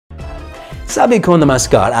Sabiko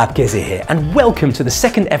namaskar, aap kaise hai? And welcome to the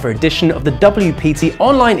second ever edition of the WPT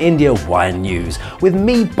Online India Wire News with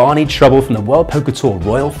me, Barney Trouble from the World Poker Tour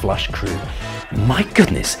Royal Flush crew. My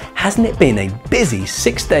goodness, hasn't it been a busy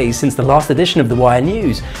 6 days since the last edition of the Wire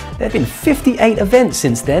News? There have been 58 events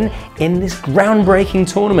since then in this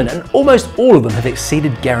groundbreaking tournament, and almost all of them have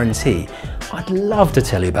exceeded guarantee. I'd love to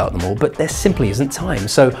tell you about them all, but there simply isn't time,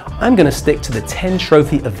 so I'm going to stick to the 10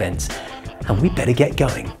 trophy events, and we better get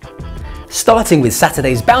going. Starting with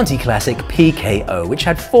Saturday's Bounty Classic PKO, which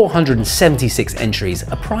had 476 entries,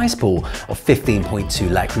 a prize pool of 15.2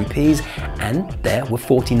 lakh rupees, and there were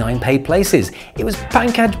 49 paid places. It was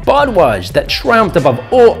Pankaj Bhardwaj that triumphed above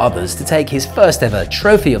all others to take his first ever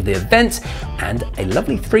trophy of the event and a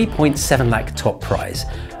lovely 3.7 lakh top prize.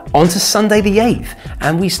 On to Sunday the 8th,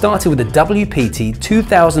 and we started with the WPT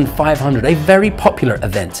 2500, a very popular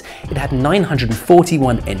event. It had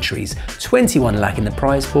 941 entries, 21 lakh in the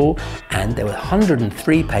prize pool, and there were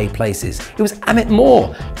 103 paid places. It was Amit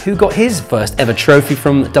Moore who got his first ever trophy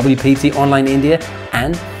from WPT Online India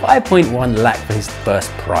and 5.1 lakh for his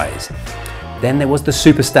first prize. Then there was the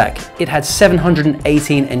Super Stack. It had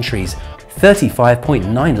 718 entries,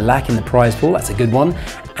 35.9 lakh in the prize pool, that's a good one,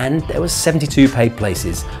 and there was 72 paid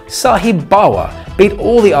places. Sahib Bawa beat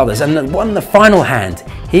all the others and won the final hand.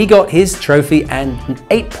 He got his trophy and an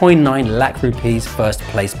 8.9 lakh rupees first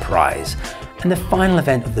place prize. And the final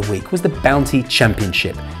event of the week was the Bounty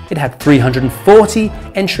Championship. It had 340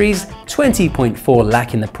 entries, 20.4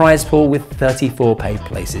 lakh in the prize pool with 34 paid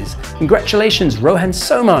places. Congratulations Rohan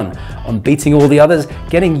Soman on beating all the others,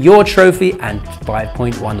 getting your trophy and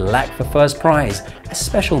 5.1 lakh for first prize. A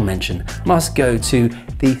special mention must go to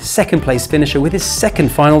the second place finisher with his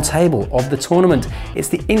second final table of the tournament. It's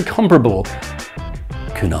the incomparable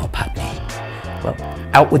Kunal Patni. Well,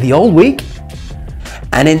 out with the old week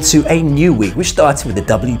and into a new week, which started with the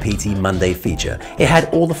WPT Monday feature. It had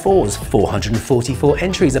all the fours, 444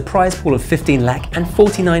 entries, a prize pool of 15 lakh and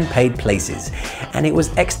 49 paid places. And it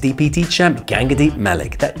was ex-DPT champ Gangadeep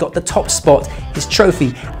Malik that got the top spot, his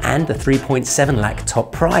trophy, and the 3.7 lakh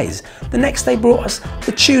top prize. The next day brought us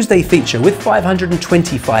the Tuesday feature with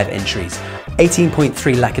 525 entries,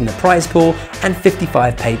 18.3 lakh in the prize pool, and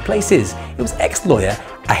 55 paid places. It was ex-lawyer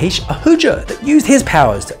Ahish Ahuja that used his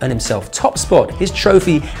powers to earn himself top spot, his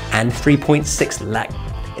trophy, and 3.6 lakh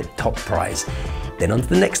top prize. Then on to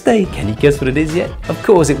the next day. Can you guess what it is yet? Of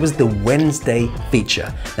course, it was the Wednesday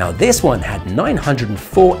feature. Now this one had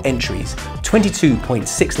 904 entries,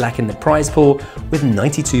 22.6 lakh in the prize pool with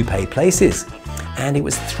 92 paid places. And it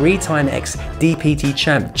was three-time ex-DPT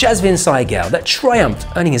champ Jasvin Saigal that triumphed,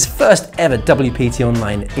 earning his first ever WPT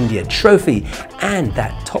Online India trophy and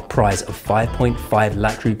that top prize of 5.5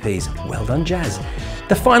 lakh rupees. Well done, Jazz.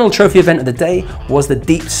 The final trophy event of the day was the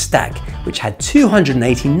Deep Stack, which had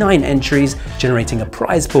 289 entries, generating a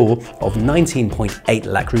prize pool of 19.8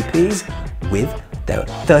 lakh rupees with there were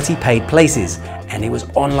 30 paid places, and it was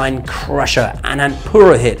online crusher Anand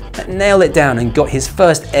Purohit that nailed it down and got his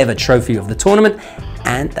first ever trophy of the tournament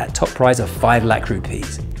and that top prize of 5 lakh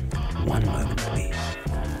rupees. One moment please.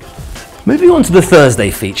 Moving on to the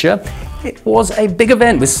Thursday feature, it was a big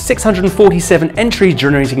event with 647 entries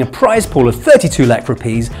generating a prize pool of 32 lakh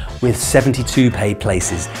rupees with 72 paid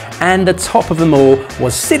places. And the top of them all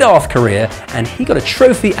was Siddharth Korea, and he got a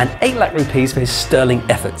trophy and 8 lakh rupees for his sterling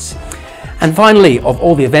efforts. And finally, of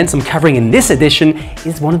all the events I'm covering in this edition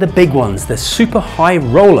is one of the big ones, the Super High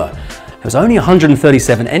Roller. There was only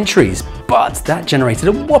 137 entries, but that generated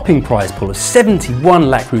a whopping prize pool of 71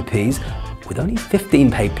 lakh rupees with only 15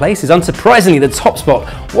 paid places. Unsurprisingly, the top spot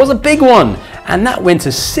was a big one, and that went to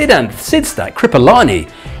Siddharth Kripalani.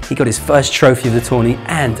 He got his first trophy of the tourney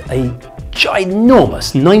and a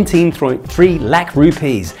ginormous 19.3 lakh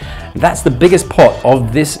rupees. That's the biggest pot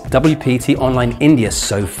of this WPT Online India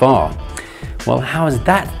so far. Well, how is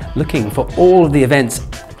that looking for all of the events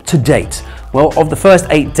to date? Well, of the first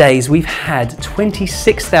 8 days, we've had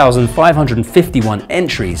 26,551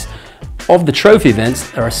 entries. Of the trophy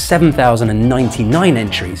events, there are 7,099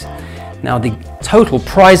 entries. Now, the total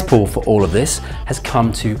prize pool for all of this has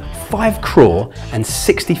come to 5 crore and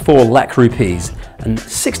 64 lakh rupees, and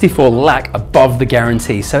 64 lakh above the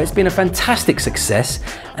guarantee. So it's been a fantastic success,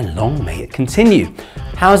 and long may it continue.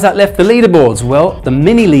 How's that left the leaderboards? Well, the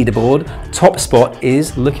mini leaderboard top spot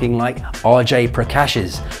is looking like RJ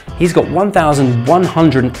Prakash's. He's got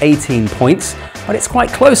 1,118 points, but it's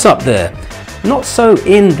quite close up there. Not so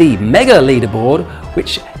in the mega leaderboard,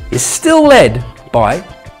 which is still led by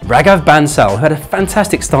Raghav Bansal, who had a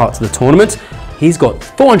fantastic start to the tournament. He's got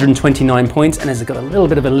 429 points and has got a little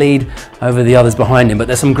bit of a lead over the others behind him, but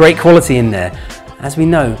there's some great quality in there. As we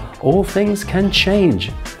know, all things can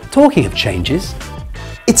change. Talking of changes,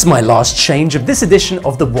 it's my last change of this edition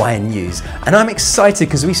of the YN News, and I'm excited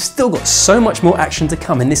because we've still got so much more action to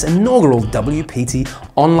come in this inaugural WPT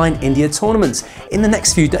Online India tournament. In the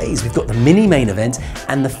next few days, we've got the mini main event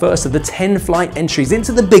and the first of the 10 flight entries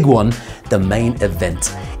into the big one, the main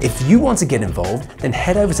event. If you want to get involved, then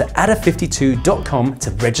head over to Adda52.com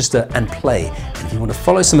to register and play. And if you want to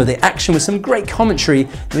follow some of the action with some great commentary,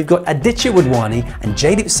 then we've got Adda52 and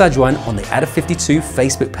Jaideep Sajwan on the Adda52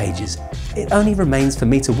 Facebook pages. It only remains for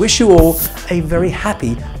me to wish you all a very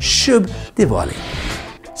happy Shubh Diwali.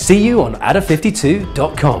 See you on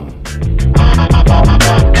Adda52.com.